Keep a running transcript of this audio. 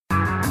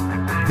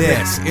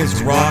This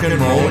is Rock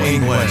and Roll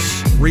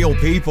English. Real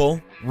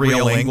people,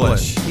 real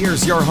English.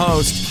 Here's your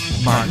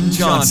host, Martin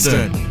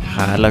Johnston.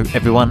 Hello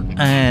everyone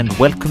and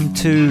welcome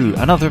to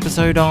another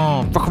episode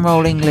of Rock and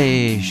Roll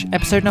English,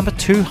 episode number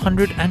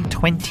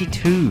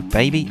 222,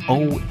 baby,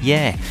 oh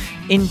yeah.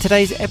 In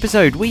today's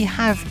episode we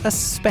have a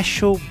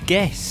special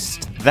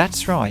guest.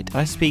 That's right,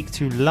 I speak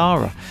to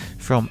Lara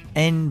from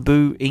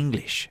NBOO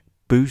English,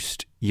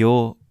 Boost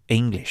Your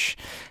English.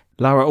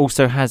 Lara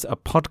also has a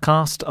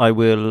podcast. I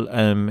will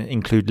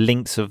include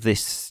links of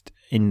this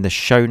in the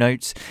show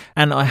notes,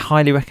 and I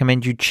highly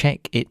recommend you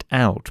check it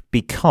out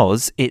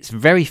because it's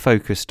very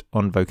focused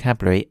on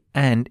vocabulary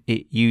and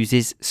it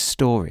uses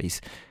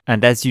stories.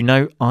 And as you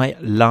know, I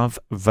love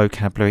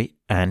vocabulary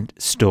and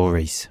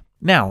stories.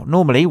 Now,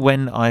 normally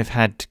when I've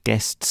had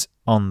guests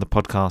on the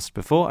podcast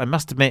before, I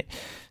must admit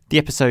the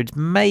episodes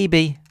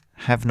maybe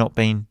have not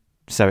been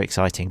so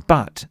exciting,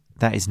 but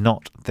that is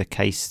not the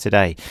case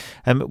today.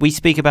 We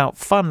speak about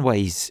fun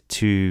ways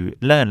to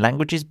learn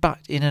languages, but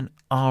in an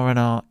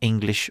R&R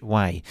English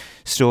way.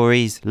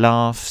 Stories,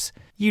 laughs,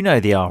 you know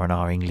the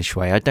R&R English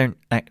way. I don't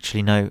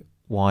actually know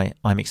why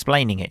I'm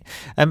explaining it.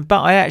 But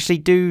I actually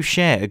do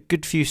share a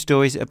good few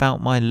stories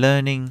about my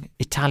learning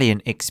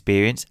Italian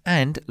experience,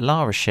 and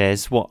Lara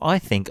shares what I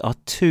think are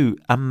two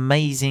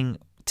amazing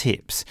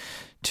tips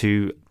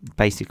to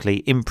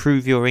basically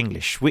improve your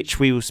English, which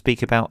we will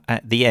speak about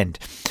at the end.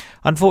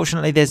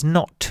 Unfortunately, there's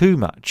not too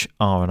much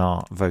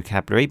R&R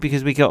vocabulary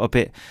because we got a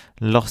bit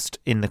lost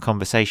in the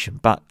conversation,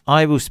 but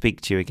I will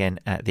speak to you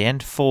again at the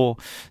end for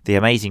the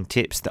amazing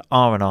tips, the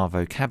R&R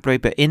vocabulary.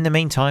 But in the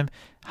meantime,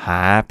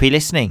 happy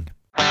listening.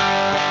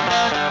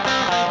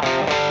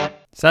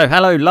 So,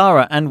 hello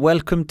Lara and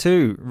welcome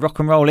to Rock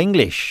and Roll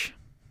English.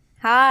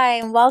 Hi,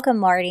 and welcome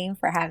Marty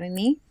for having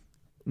me.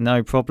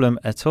 No problem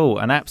at all.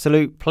 An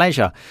absolute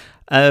pleasure.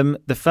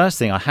 The first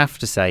thing I have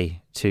to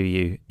say to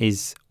you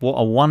is what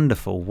a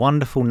wonderful,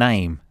 wonderful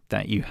name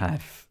that you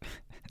have.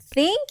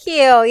 Thank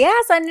you.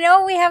 Yes, I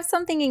know we have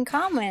something in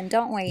common,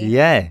 don't we?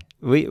 Yeah,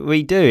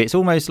 we do. It's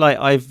almost like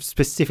I've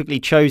specifically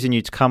chosen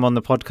you to come on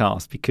the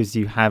podcast because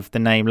you have the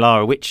name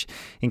Lara, which,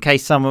 in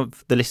case some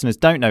of the listeners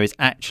don't know, is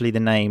actually the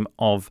name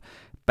of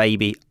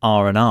baby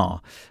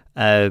R&R.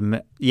 I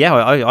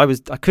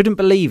couldn't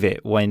believe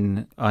it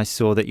when I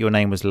saw that your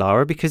name was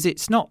Lara because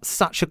it's not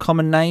such a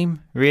common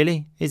name,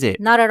 really, is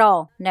it? Not at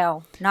all.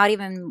 No, not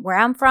even where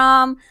I'm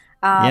from.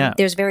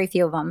 There's very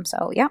few of them.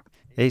 So, yeah.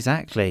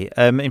 Exactly.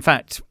 In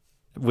fact,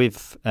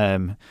 with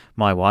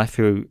my wife,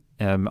 who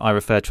I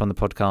refer to on the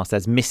podcast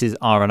as Mrs.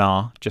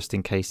 R&R, just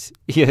in case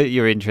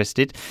you're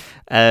interested,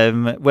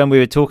 when we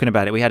were talking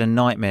about it, we had a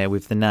nightmare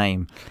with the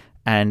name.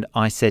 And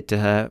I said to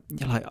her,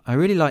 I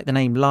really like the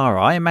name Lara.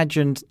 I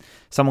imagined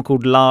someone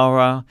called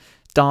Lara,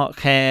 dark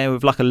hair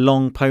with like a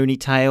long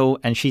ponytail.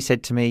 And she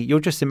said to me, you're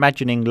just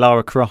imagining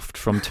Lara Croft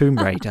from Tomb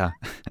Raider.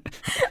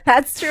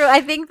 That's true.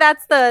 I think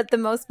that's the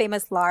most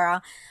famous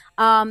Lara.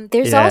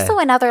 There's also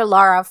another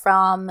Lara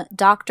from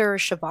Dr.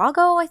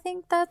 Zhivago. I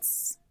think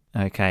that's...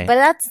 Okay.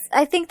 But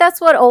I think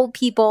that's what old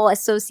people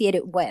associate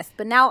it with.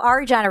 But now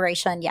our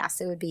generation,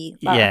 yes, it would be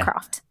Lara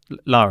Croft.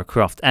 Lara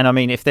Croft. And I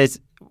mean, if there's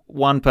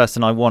one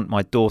person I want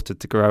my daughter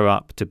to grow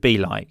up to be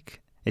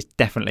like, it's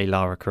definitely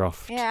Lara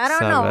Croft. Yeah, I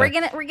don't know.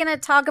 We're gonna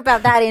talk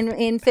about that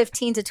in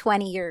 15 to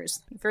 20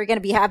 years. If we're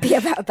gonna be happy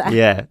about that.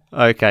 Yeah.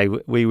 Okay.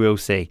 We will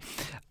see.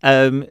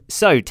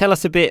 So tell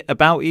us a bit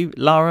about you,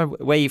 Lara.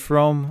 Where you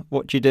from?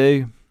 What do you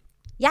do?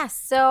 Yes.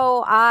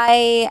 So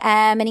I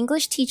am an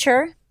English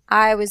teacher.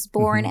 I was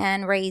born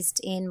and raised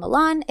in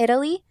Milan,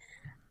 Italy.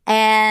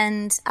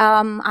 And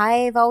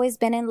I've always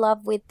been in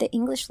love with the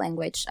English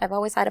language. I've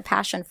always had a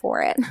passion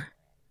for it.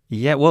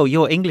 Yeah, well,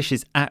 your English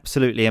is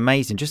absolutely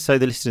amazing. Just so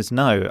the listeners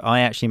know, I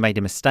actually made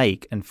a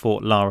mistake and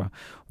thought Lara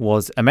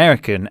was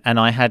American. And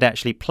I had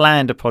actually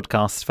planned a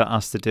podcast for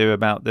us to do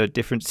about the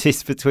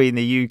differences between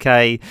the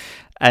UK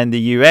and the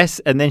US.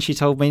 And then she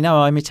told me,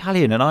 no, I'm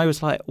Italian. And I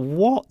was like,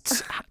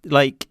 what?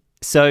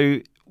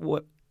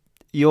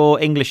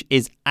 Your English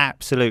is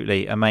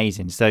absolutely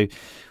amazing. So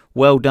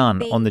well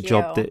done on the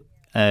job that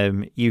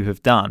you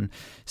have done.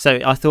 So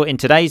I thought in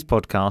today's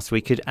podcast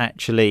we could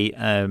actually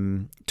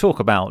talk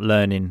about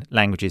learning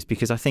languages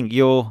because I think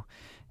you're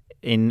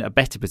in a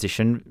better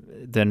position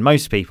than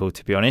most people,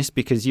 to be honest,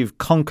 because you've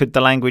conquered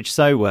the language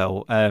so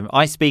well.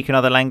 I speak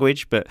another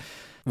language,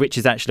 which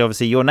is actually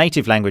obviously your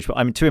native language, but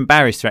I'm too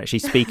embarrassed to actually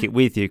speak it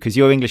with you because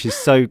your English is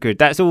so good.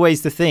 That's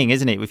always the thing,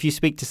 isn't it? If you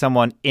speak to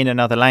someone in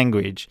another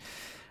language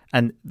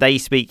and they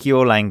speak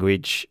your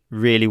language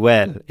really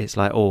well, it's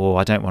like, oh,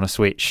 I don't want to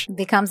switch. It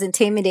becomes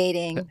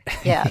intimidating.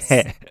 Yes.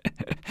 Yeah.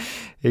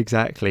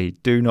 Exactly.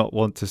 Do not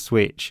want to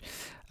switch.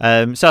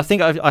 So I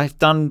think I've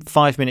done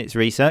 5 minutes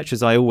research,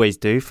 as I always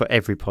do for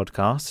every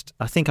podcast.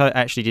 I think I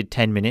actually did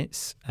 10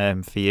 minutes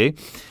for you.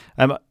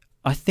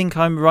 I think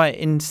I'm right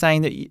in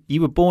saying that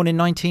you were born in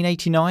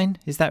 1989.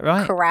 Is that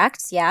right?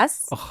 Correct.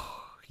 Yes.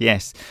 Oh,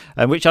 yes.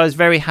 Which I was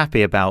very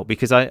happy about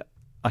because I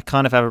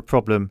kind of have a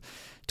problem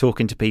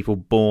talking to people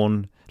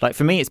born, like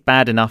for me it's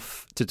bad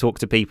enough to talk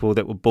to people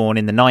that were born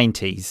in the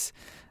 90s,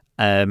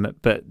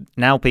 but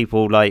now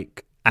people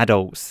like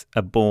adults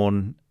are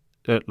born,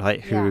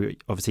 who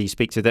obviously you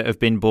speak to, that have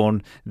been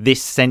born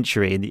this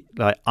century,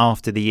 like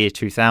after the year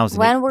 2000.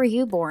 When were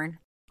you born?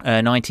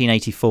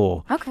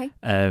 1984. Okay.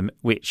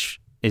 Which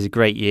is a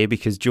great year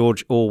because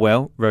George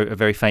Orwell wrote a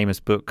very famous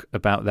book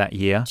about that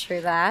year.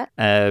 True that.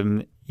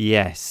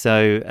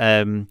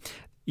 So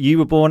you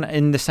were born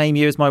in the same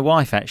year as my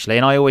wife, actually.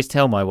 And I always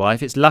tell my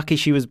wife it's lucky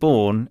she was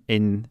born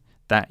in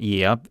that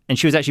year. And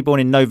she was actually born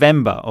in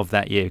November of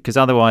that year, because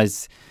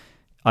otherwise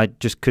I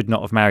just could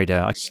not have married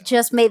her. She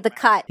just made the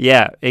cut.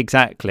 Yeah,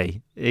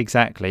 exactly.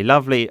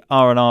 Lovely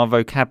R&R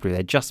vocabulary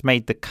there, just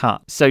made the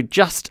cut. So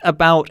just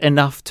about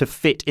enough to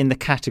fit in the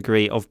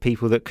category of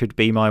people that could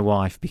be my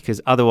wife,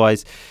 because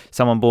otherwise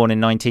someone born in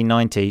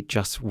 1990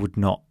 just would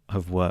not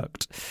have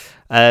worked.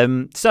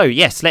 So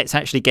yes, let's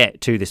actually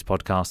get to this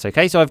podcast.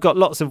 Okay, so I've got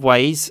lots of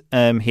ways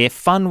here,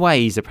 fun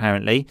ways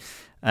apparently,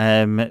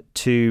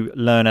 to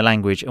learn a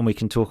language, and we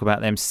can talk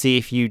about them, see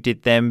if you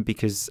did them,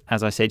 because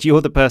as I said, you're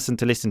the person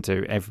to listen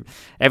to.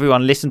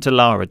 Everyone listen to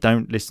Lara,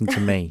 don't listen to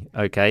me.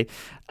 Okay.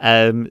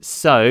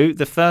 So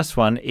the first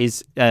one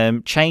is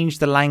change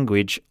the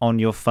language on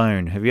your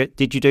phone.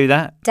 Did you do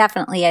that?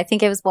 Definitely. I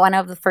think it was one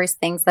of the first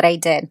things that I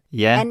did.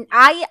 Yeah. And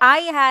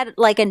I had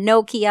like a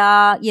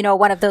Nokia,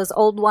 one of those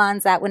old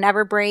ones that would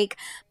never break,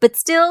 but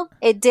still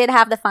it did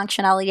have the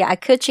functionality. I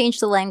could change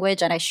the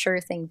language, and I sure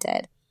thing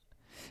did.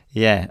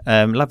 Yeah,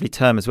 lovely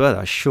term as well.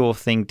 I sure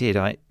thing did.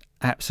 I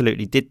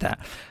absolutely did that.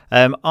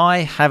 I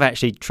have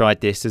actually tried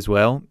this as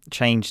well,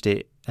 changed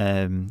it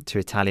to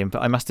Italian,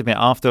 but I must admit,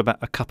 after about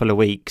a couple of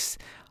weeks,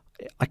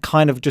 I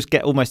kind of just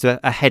get almost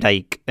a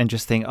headache and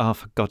just think, oh,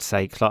 for God's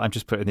sake, like, I'm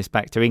just putting this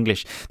back to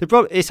English.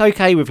 It's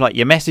okay with like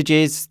your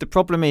messages. The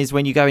problem is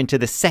when you go into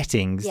the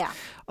settings,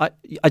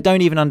 I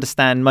don't even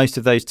understand most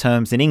of those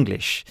terms in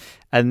English.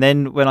 And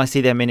then when I see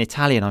them in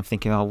Italian, I'm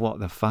thinking, oh, what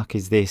the fuck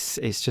is this?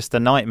 It's just a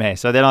nightmare.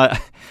 So then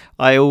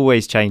I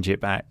always change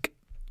it back.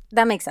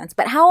 That makes sense.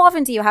 But how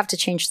often do you have to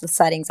change the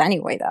settings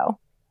anyway, though?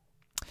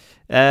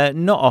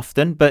 Not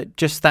often, but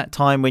just that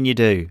time when you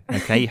do.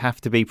 Okay, you have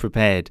to be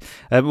prepared.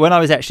 When I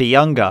was actually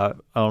younger,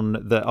 on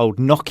the old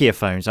Nokia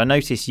phones, I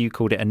noticed you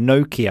called it a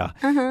Nokia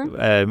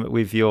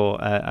with your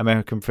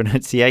American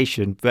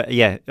pronunciation. But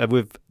yeah,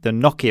 with the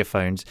Nokia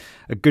phones,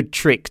 a good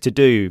trick to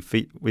do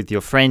with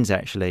your friends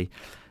actually,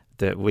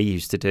 that we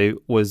used to do,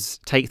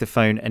 was take the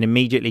phone and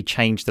immediately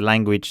change the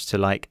language to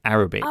like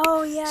Arabic.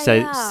 Oh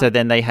yeah. So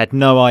then they had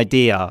no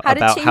idea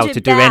about how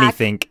to do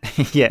anything.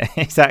 Yeah,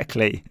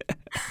 exactly.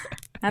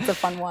 That's a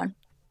fun one.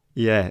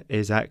 Yeah,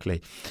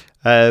 exactly.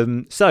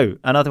 So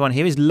another one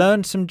here is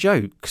learn some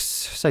jokes.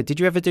 So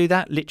did you ever do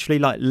that? Literally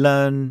like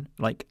learn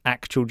like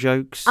actual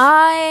jokes?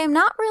 I'm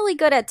not really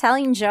good at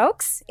telling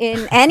jokes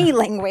in any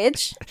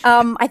language.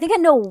 I think I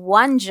know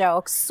one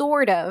joke,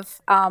 sort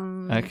of.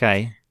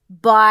 Okay.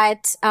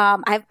 But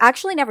I've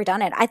actually never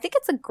done it. I think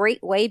it's a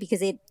great way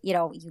because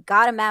you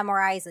got to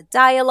memorize a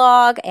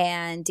dialogue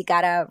and you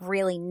got to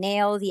really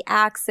nail the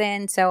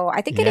accent. So I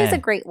think it is a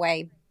great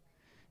way.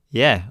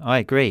 Yeah, I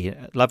agree.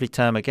 Lovely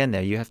term again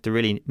there. You have to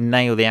really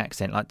nail the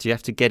accent. Like, you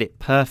have to get it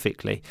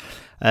perfectly.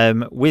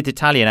 With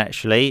Italian,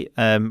 actually,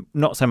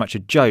 not so much a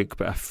joke,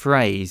 but a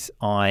phrase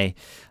I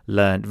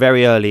learned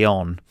very early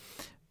on.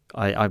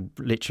 I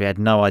literally had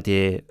no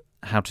idea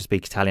how to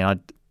speak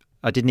Italian.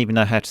 I didn't even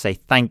know how to say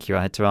thank you.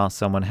 I had to ask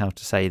someone how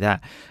to say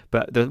that.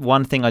 But the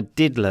one thing I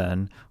did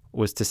learn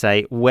was to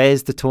say,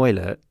 "Where's the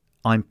toilet?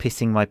 I'm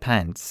pissing my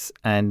pants."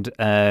 And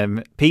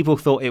people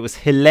thought it was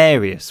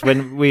hilarious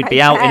when we'd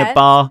be out in a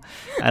bar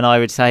and I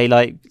would say,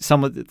 like,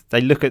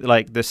 they look at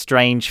like the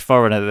strange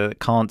foreigner that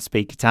can't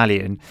speak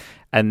Italian,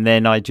 and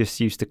then I just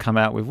used to come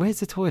out with, "Where's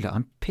the toilet?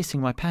 I'm pissing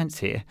my pants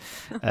here."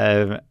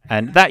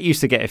 And that used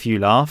to get a few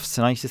laughs,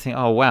 and I used to think,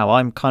 oh wow,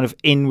 I'm kind of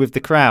in with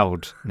the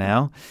crowd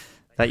now.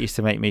 That used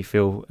to make me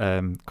feel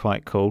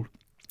quite cool.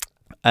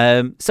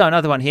 So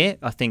another one here,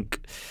 I think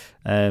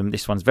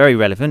this one's very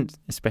relevant,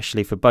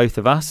 especially for both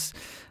of us,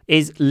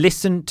 is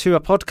listen to a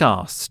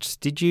podcast.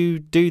 Did you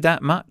do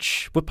that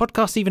much? Were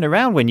podcasts even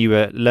around when you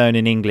were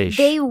learning English?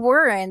 They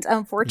weren't,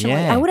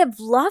 unfortunately. Yeah. I would have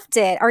loved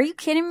it. Are you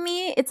kidding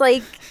me? It's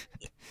like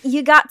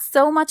you got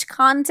so much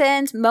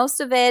content. Most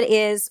of it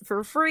is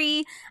for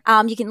free.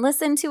 You can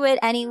listen to it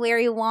anywhere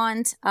you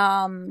want.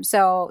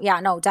 So yeah,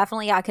 no,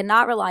 definitely I could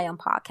not rely on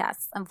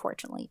podcasts,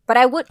 unfortunately. But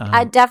I would,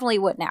 I definitely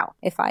would now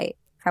if I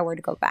were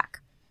to go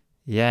back.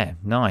 Yeah,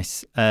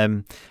 nice.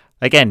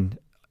 Again,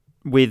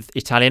 with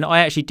Italian, I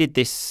actually did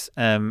this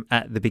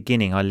at the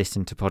beginning. I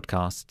listened to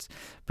podcasts,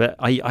 but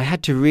I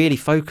had to really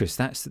focus.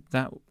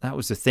 That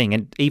was the thing.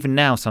 And even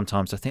now,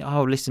 sometimes I think, oh,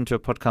 I'll listen to a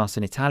podcast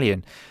in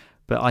Italian,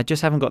 but I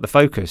just haven't got the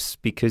focus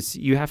because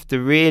you have to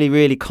really,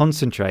 really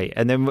concentrate.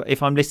 And then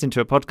if I'm listening to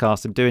a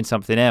podcast and doing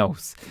something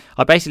else,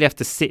 I basically have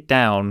to sit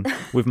down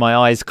with my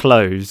eyes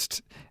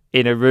closed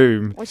in a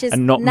room, which is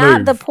and not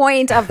move. The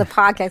point of the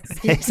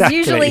podcast. Exactly.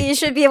 Usually you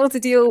should be able to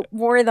do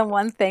more than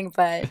one thing,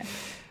 but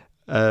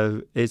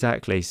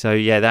Exactly. So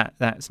yeah,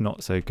 that's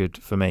not so good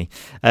for me.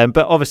 But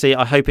obviously,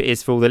 I hope it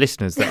is for all the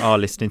listeners that are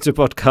listening to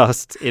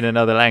podcasts in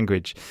another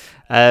language.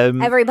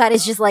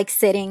 Everybody's just like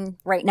sitting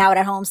right now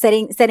at home,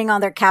 sitting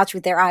on their couch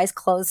with their eyes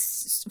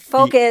closed,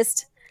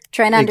 focused,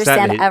 trying to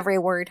understand every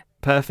word.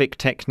 Perfect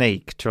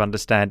technique to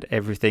understand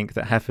everything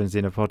that happens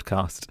in a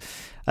podcast.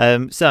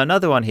 So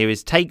another one here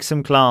is take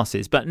some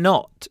classes, but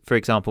not, for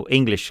example,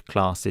 English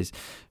classes,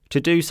 to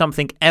do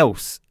something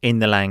else in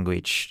the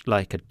language,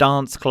 like a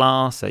dance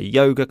class, a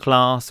yoga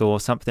class,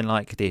 or something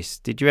like this.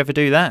 Did you ever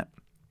do that?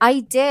 I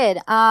did.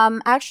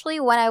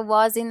 Actually, when I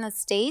was in the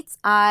States,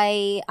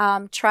 I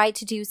tried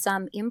to do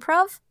some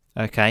improv.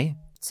 Okay.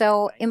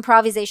 So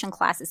improvisation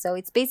classes. So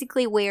it's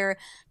basically where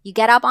you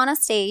get up on a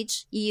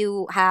stage,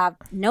 you have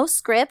no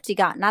script, you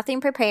got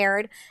nothing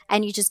prepared,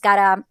 and you just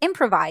gotta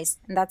improvise.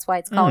 And that's why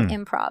it's called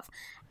improv.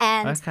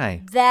 And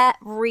that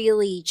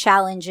really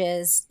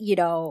challenges,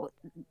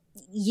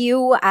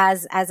 you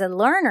as a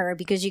learner,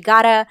 because you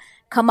gotta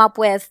come up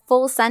with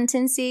full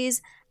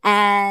sentences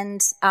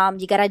and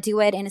you gotta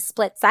do it in a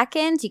split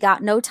second. You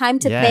got no time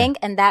to think,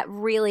 and that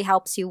really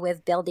helps you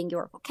with building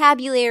your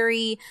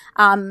vocabulary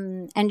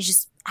and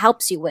just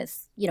helps you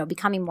with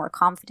becoming more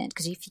confident,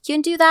 because if you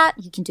can do that,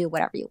 you can do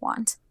whatever you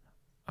want.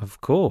 Of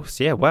course.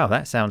 Yeah. Wow,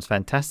 that sounds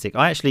fantastic.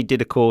 I actually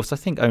did a course, I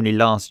think only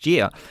last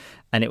year,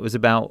 and it was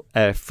about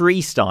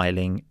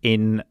freestyling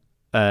in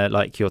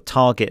like your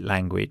target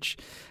language.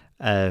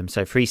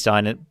 So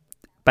freestyling,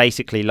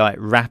 basically like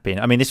rapping.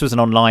 I mean, this was an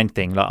online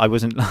thing. Like I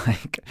wasn't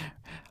like,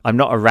 I'm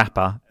not a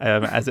rapper,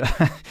 as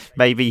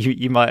maybe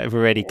you might have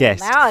already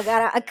guessed. Now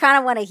I kind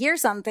of want to hear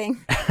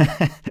something.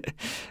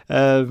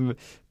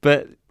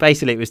 But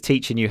basically, it was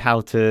teaching you how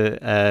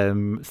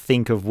to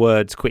think of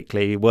words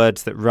quickly,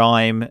 words that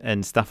rhyme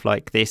and stuff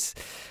like this.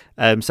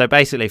 So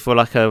basically, for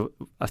like I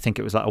think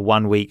it was like a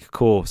 1 week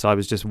course, I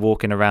was just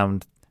walking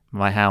around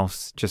my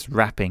house just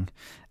rapping.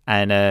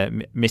 And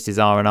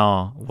Mrs.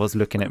 R&R was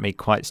looking at me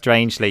quite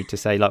strangely to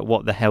say, like,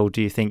 what the hell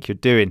do you think you're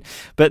doing?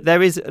 But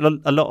there is a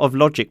lot of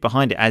logic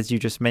behind it, as you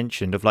just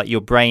mentioned, of like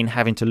your brain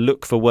having to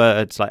look for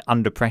words like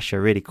under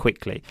pressure really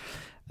quickly.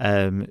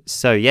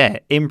 So, yeah,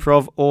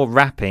 improv or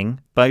rapping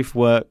both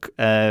work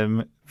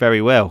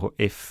very well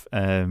if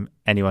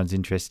anyone's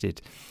interested.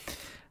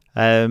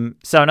 So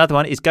another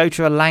one is go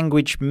to a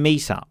language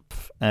meetup.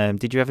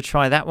 Did you ever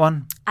try that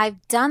one?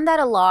 I've done that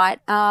a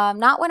lot.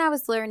 Not when I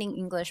was learning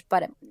English,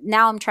 but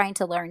now I'm trying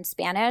to learn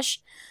Spanish.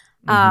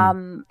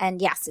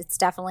 And yes, it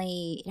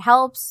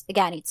helps.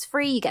 Again, it's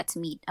free. You get to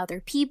meet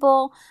other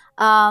people.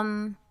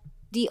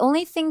 The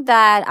only thing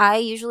that I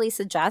usually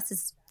suggest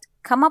is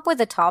come up with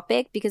a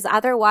topic, because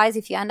otherwise,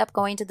 if you end up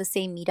going to the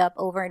same meetup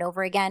over and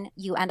over again,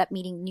 you end up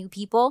meeting new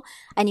people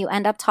and you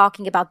end up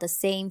talking about the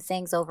same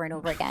things over and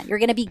over again. You're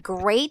going to be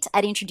great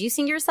at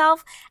introducing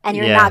yourself, and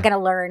you're not going to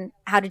learn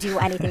how to do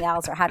anything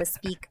else or how to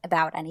speak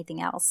about anything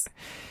else.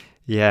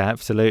 Yeah,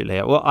 absolutely.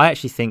 Well, I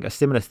actually think a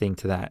similar thing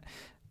to that,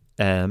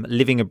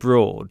 living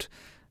abroad.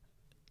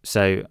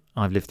 So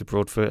I've lived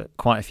abroad for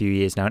quite a few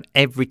years now, and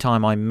every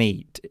time I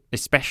meet,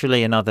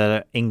 especially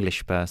another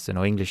English person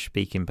or English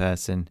speaking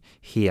person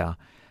here,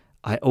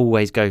 I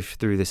always go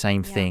through the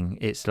same thing.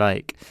 It's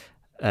like,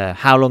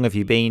 how long have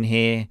you been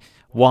here?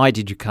 Why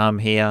did you come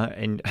here?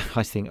 And I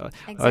was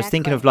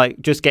thinking of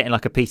like just getting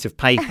like a piece of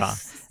paper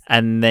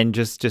and then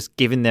just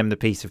giving them the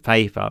piece of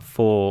paper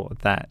for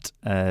that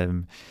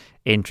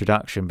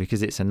introduction,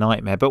 because it's a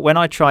nightmare. But when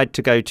I tried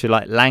to go to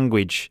like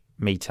language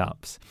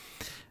meetups,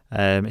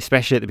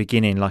 especially at the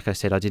beginning, like I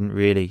said, I didn't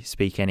really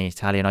speak any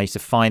Italian. I used to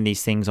find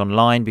these things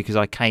online because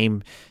I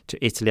came to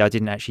Italy. I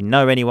didn't actually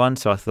know anyone,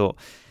 so I thought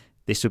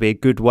this would be a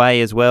good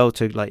way as well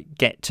to like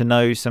get to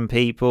know some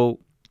people.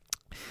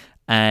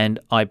 And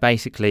I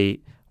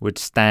basically would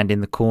stand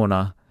in the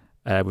corner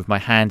with my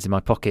hands in my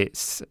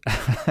pockets.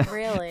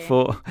 Really?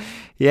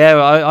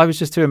 I was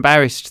just too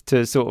embarrassed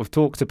to sort of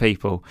talk to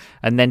people,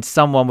 and then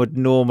someone would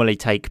normally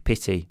take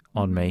pity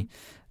on me.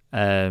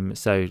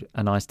 So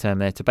a nice term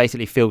there, to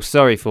basically feel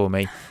sorry for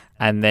me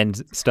and then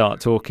start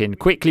talking.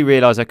 Quickly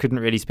realise I couldn't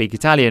really speak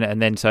Italian,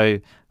 and then so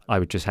I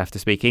would just have to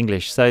speak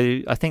English.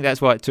 So I think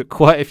that's why it took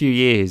quite a few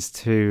years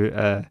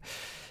to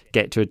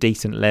get to a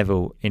decent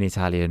level in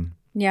Italian.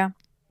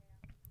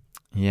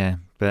 Yeah,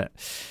 but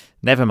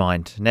never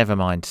mind.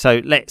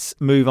 So let's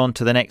move on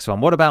to the next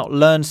one. What about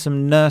learn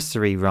some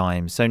nursery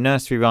rhymes? So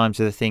nursery rhymes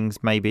are the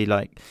things maybe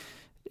like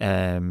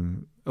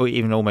or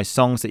even almost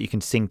songs that you can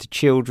sing to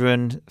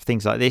children,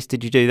 things like this.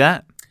 Did you do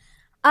that?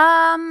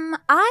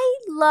 I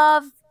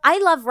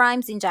love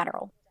rhymes in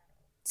general.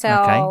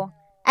 So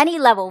any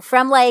level,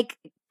 from like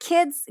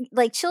kids,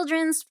 like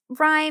children's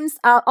rhymes,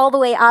 all the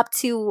way up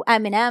to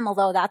Eminem,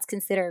 although that's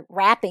considered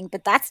rapping,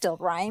 but that's still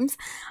rhymes.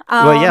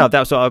 That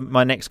was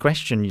my next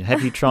question.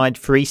 Have you tried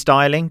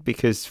freestyling?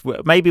 Because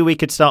maybe we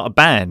could start a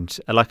band,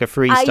 like a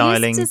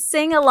freestyling. I used to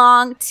sing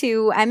along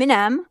to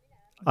Eminem.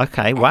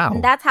 Okay, wow.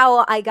 And that's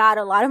how I got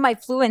a lot of my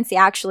fluency,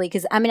 actually,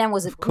 because Eminem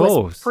was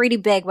pretty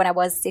big when I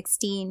was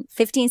 15,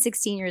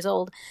 16 years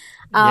old.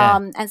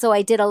 And so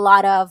I did a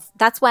lot of,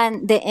 that's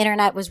when the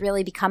internet was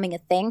really becoming a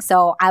thing.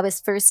 So I was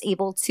first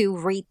able to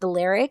read the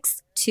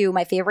lyrics to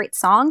my favorite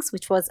songs,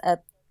 which was a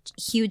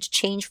huge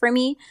change for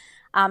me.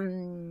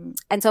 And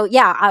so,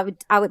 yeah,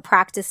 I would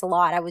practice a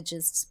lot. I would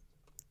just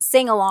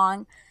sing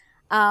along.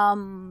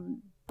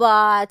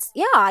 But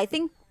yeah, I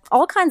think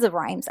all kinds of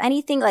rhymes,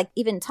 anything like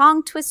even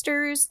tongue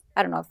twisters.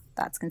 I don't know if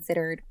that's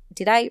considered.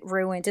 Did I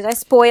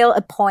spoil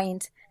a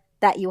point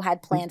that you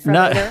had planned for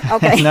later?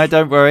 Okay. No,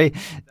 don't worry.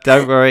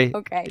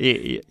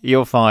 Okay.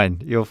 You're fine.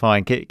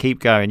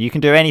 Keep going. You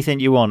can do anything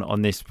you want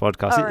on this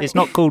podcast. Right. It's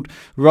not called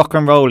Rock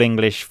and Roll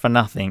English for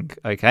nothing.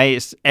 Okay.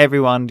 It's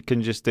everyone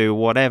can just do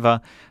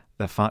whatever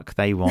the fuck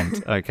they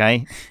want.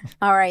 Okay.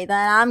 All right,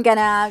 then I'm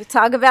gonna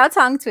talk about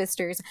tongue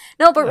twisters.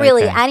 No, but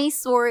really, any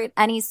sort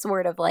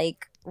of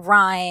like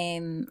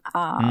rhyme.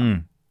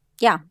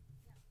 Yeah,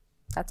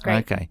 that's great.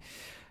 Okay.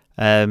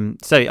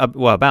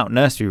 About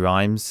nursery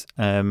rhymes.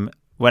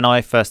 When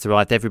I first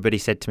arrived, everybody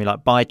said to me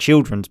like, buy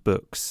children's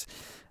books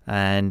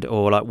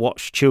or like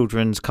watch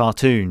children's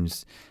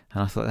cartoons.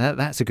 And I thought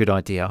that's a good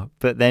idea.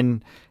 But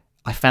then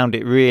I found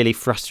it really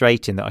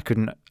frustrating that I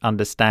couldn't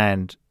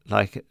understand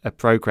like a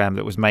program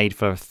that was made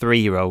for a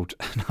 3-year-old.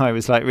 And I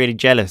was like really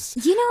jealous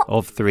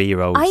of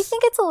 3-year-olds. I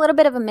think it's a little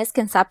bit of a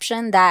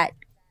misconception that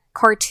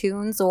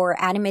cartoons or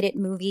animated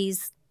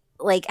movies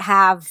like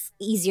have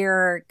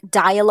easier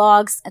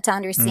dialogues to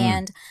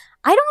understand.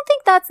 I don't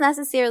think that's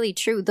necessarily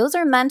true. Those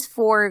are meant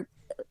for,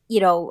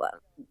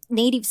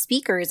 native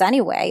speakers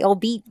anyway,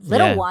 albeit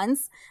little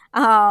ones.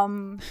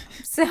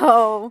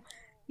 So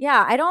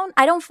yeah, I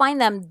don't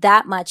find them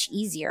that much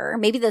easier.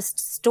 Maybe the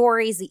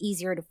story is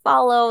easier to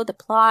follow, the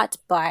plot,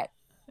 but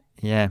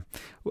Yeah,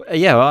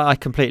 I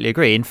completely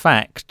agree. In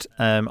fact,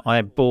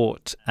 I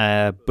bought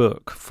a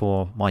book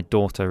for my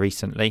daughter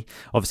recently.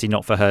 Obviously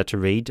not for her to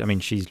read. I mean,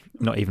 she's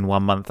not even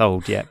 1 month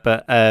old yet.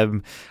 But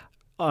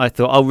I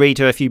thought I'll read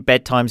her a few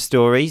bedtime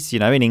stories,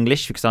 in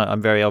English, because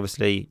I'm very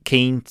obviously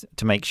keen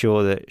to make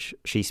sure that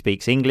she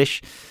speaks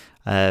English.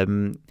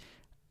 And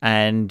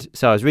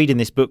so I was reading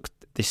this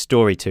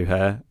story to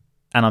her.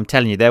 And I'm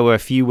telling you, there were a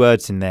few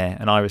words in there,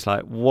 and I was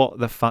like, what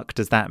the fuck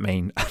does that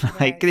mean?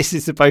 Like, this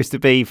is supposed to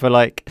be for,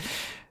 like,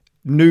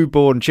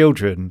 newborn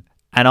children.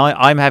 And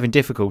I'm having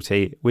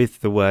difficulty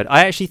with the word.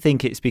 I actually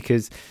think it's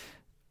because,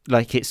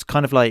 like, it's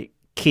kind of like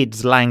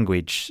kids'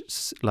 language.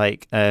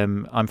 Like,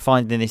 I'm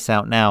finding this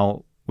out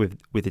now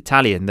with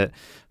Italian, that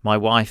my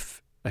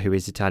wife, who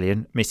is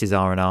Italian, Mrs.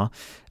 R&R,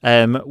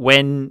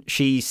 when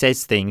she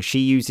says things, she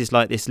uses,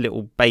 like, this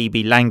little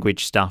baby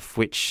language stuff,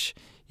 which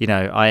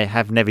I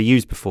have never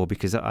used before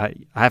because I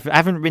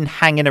haven't been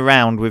hanging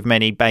around with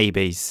many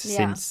babies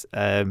since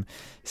I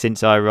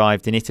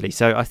arrived in Italy.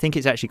 So I think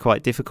it's actually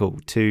quite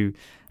difficult to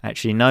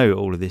actually know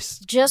all of this.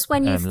 Just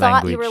when you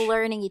thought you were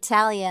learning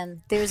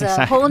Italian, there's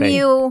a whole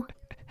new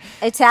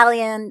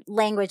Italian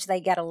language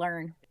they got to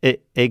learn.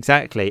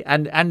 Exactly.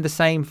 And the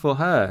same for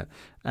her.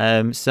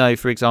 So,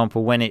 for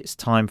example, when it's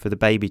time for the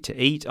baby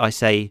to eat, I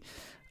say,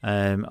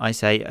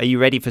 are you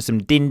ready for some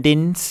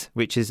din-dins?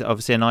 Which is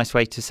obviously a nice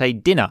way to say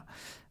dinner.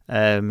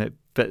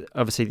 But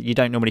obviously you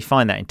don't normally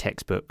find that in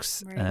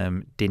textbooks,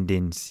 right.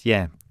 Din-dins,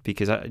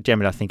 because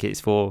generally I think it's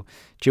for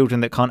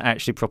children that can't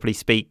actually properly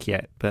speak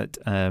yet, but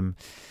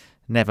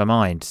never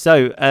mind.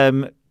 So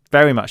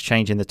very much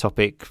changing the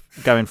topic,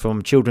 going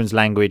from children's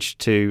language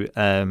to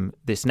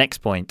this next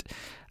point.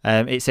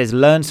 It says,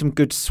 learn some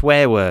good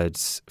swear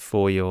words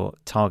for your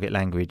target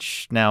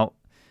language. Now,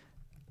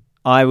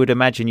 I would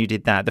imagine you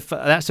did that.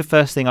 That's the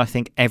first thing I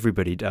think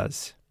everybody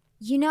does.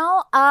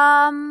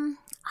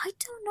 I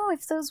don't know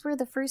if those were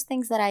the first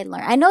things that I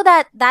learned. I know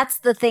that that's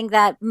the thing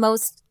that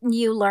most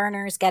new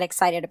learners get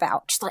excited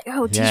about. Just like,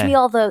 teach me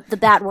all the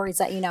bad words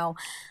that you know.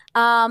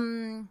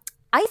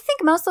 I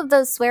think most of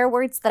those swear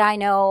words that I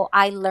know,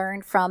 I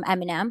learned from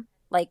Eminem,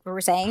 like we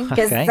were saying,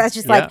 because that's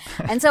just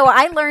and so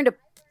I learned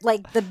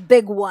like the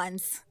big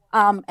ones,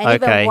 and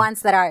even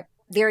ones that are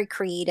very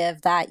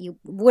creative that you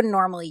wouldn't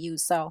normally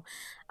use. So,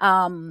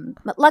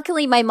 but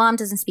luckily my mom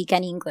doesn't speak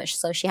any English,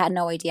 so she had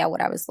no idea what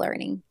I was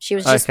learning. She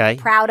was just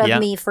proud of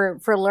me for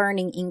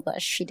learning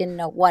English. She didn't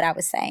know what I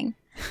was saying.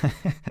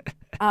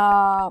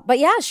 But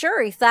yeah,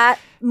 sure. If that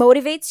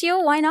motivates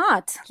you, why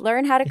not?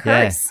 Learn how to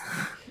curse.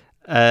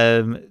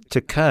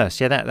 To curse.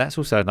 That's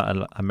also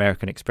an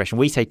American expression.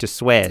 We say to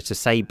swear, to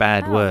say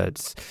bad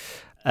words.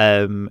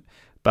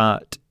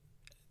 But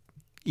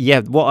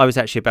what I was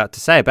actually about to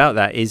say about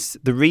that is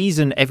the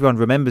reason everyone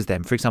remembers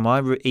them. For example,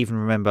 I even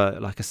remember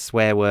like a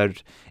swear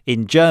word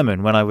in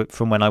German when I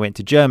went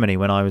to Germany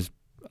when I was,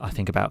 I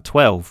think, about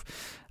 12,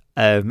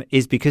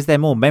 is because they're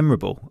more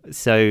memorable.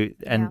 So,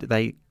 and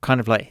they kind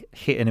of like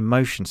hit an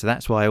emotion. So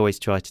that's why I always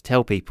try to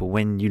tell people,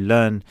 when you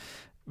learn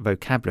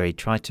vocabulary,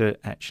 try to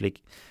actually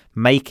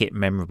make it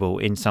memorable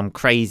in some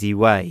crazy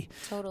way.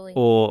 Totally.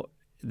 Or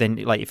then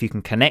like if you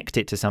can connect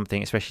it to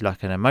something, especially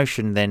like an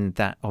emotion, then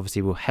that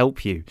obviously will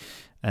help you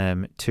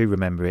to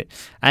remember it.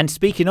 And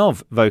speaking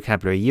of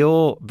vocabulary,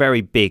 you're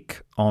very big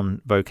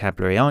on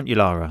vocabulary, aren't you,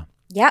 Lara?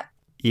 Yep.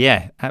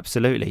 Yeah,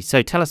 absolutely.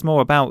 So tell us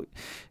more about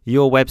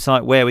your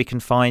website, where we can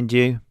find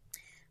you.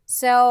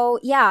 So,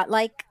 yeah,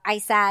 like I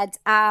said,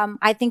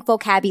 I think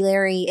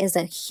vocabulary is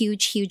a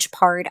huge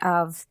part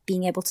of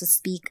being able to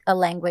speak a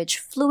language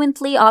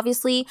fluently,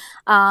 obviously,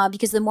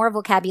 because the more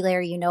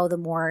vocabulary you know, the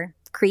more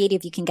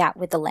creative you can get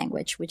with the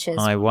language, which is...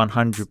 I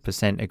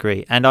 100%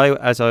 agree. And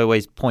as I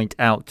always point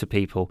out to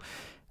people,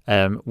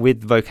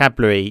 with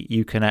vocabulary,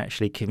 you can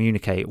actually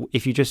communicate.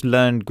 If you just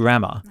learn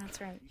grammar, that's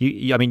right.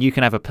 You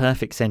can have a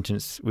perfect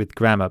sentence with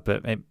grammar,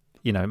 but it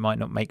might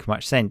not make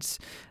much sense,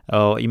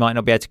 or you might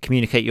not be able to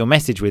communicate your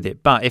message with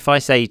it. But if I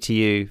say to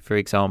you, for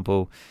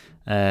example,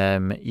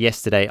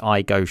 yesterday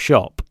I go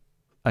shop,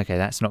 okay,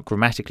 that's not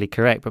grammatically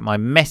correct, but my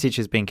message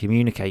has been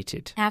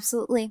communicated.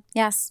 Absolutely,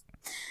 yes.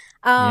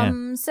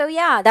 So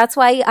yeah, that's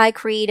why I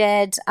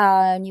created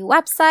a new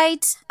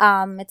website.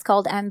 It's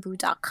called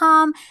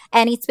mboo.com,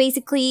 and it's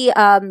basically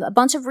a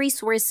bunch of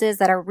resources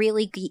that are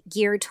really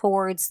geared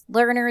towards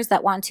learners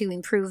that want to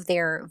improve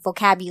their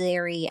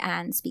vocabulary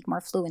and speak more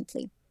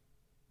fluently.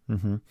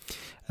 Mm-hmm.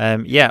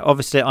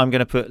 Obviously I'm going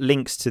to put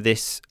links to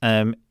this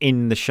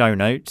in the show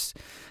notes.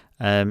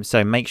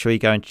 So make sure you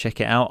go and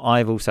check it out.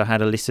 I've also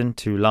had a listen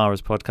to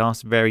Lara's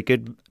podcast. Very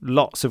good.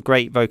 Lots of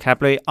great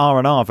vocabulary.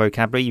 R&R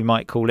vocabulary, you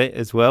might call it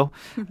as well.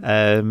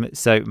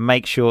 So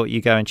make sure you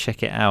go and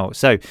check it out.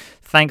 So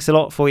thanks a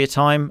lot for your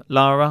time,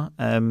 Lara.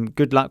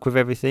 Good luck with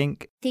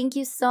everything. Thank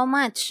you so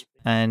much.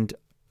 And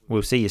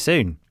we'll see you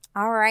soon.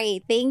 All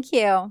right. Thank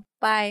you.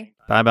 Bye.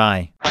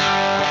 Bye-bye.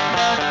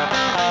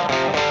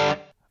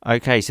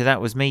 Okay, so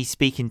that was me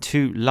speaking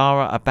to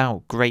Lara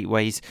about great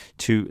ways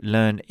to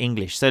learn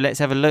English. So let's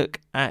have a look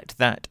at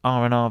that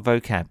R&R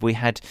vocab. We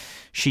had,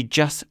 she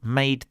just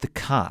made the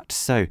cut.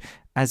 So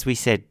as we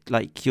said,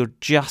 like you're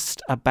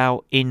just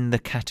about in the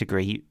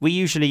category. We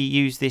usually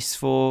use this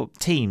for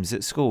teams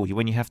at school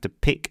when you have to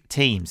pick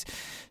teams.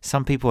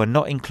 Some people are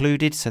not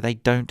included, so they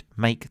don't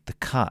make the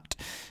cut.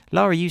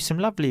 Lara used some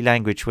lovely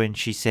language when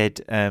she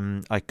said,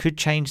 I could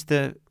change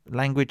the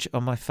language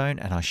on my phone,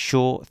 and I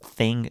sure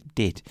thing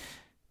did.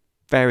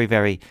 Very,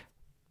 very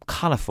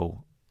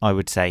colourful, I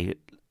would say.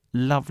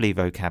 Lovely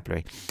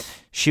vocabulary.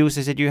 She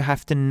also said you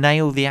have to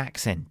nail the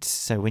accent.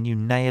 So when you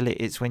nail it,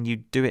 it's when you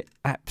do it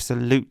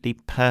absolutely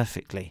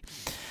perfectly.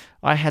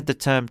 I had the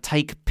term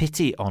take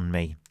pity on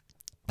me.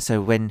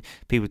 So when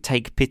people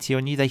take pity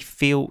on you, they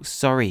feel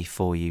sorry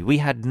for you. We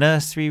had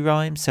nursery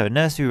rhymes. So a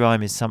nursery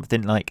rhyme is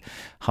something like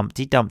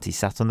Humpty Dumpty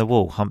sat on the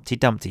wall. Humpty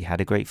Dumpty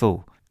had a great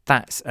fall.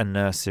 That's a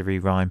nursery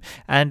rhyme.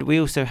 And we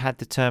also had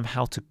the term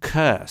how to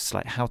curse,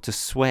 like how to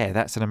swear.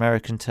 That's an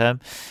American term.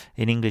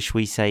 In English,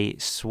 we say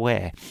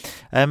swear.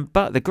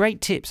 But the great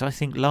tips I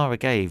think Lara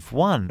gave,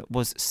 one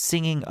was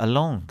singing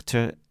along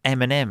to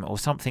Eminem or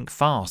something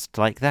fast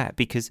like that,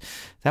 because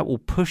that will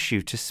push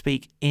you to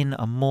speak in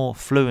a more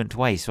fluent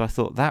way. So I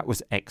thought that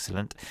was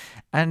excellent.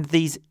 And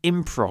these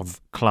improv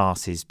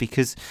classes,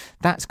 because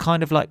that's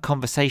kind of like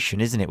conversation,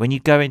 isn't it? When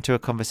you go into a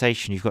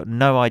conversation, you've got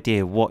no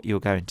idea what you're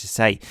going to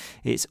say.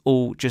 It's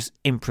all just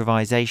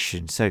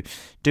improvisation. So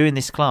doing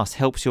this class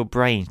helps your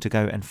brain to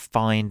go and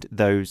find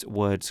those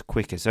words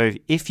quicker. So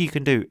if you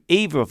can do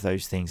either of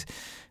those things,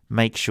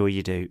 make sure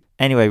you do.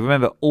 Anyway,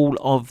 remember all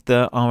of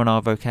the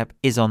R&R vocab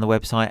is on the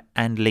website,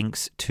 and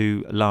links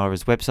to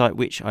Lara's website,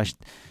 which I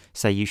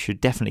say you should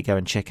definitely go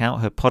and check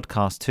out. Her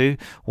podcast too.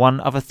 One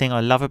other thing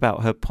I love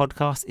about her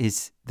podcast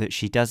is that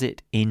she does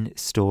it in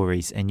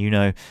stories, and you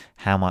know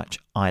how much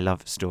I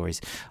love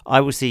stories.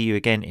 I will see you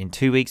again in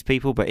 2 weeks,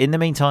 people, but in the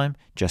meantime,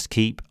 just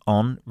keep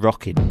on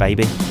rocking,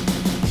 baby.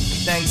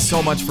 Thanks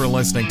so much for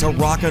listening to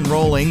Rock and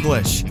Roll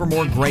English. For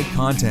more great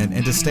content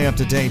and to stay up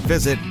to date,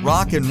 visit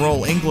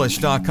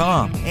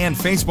rockandrollenglish.com and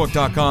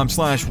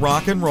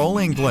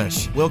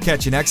facebook.com/rockandrollenglish. We'll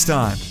catch you next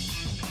time.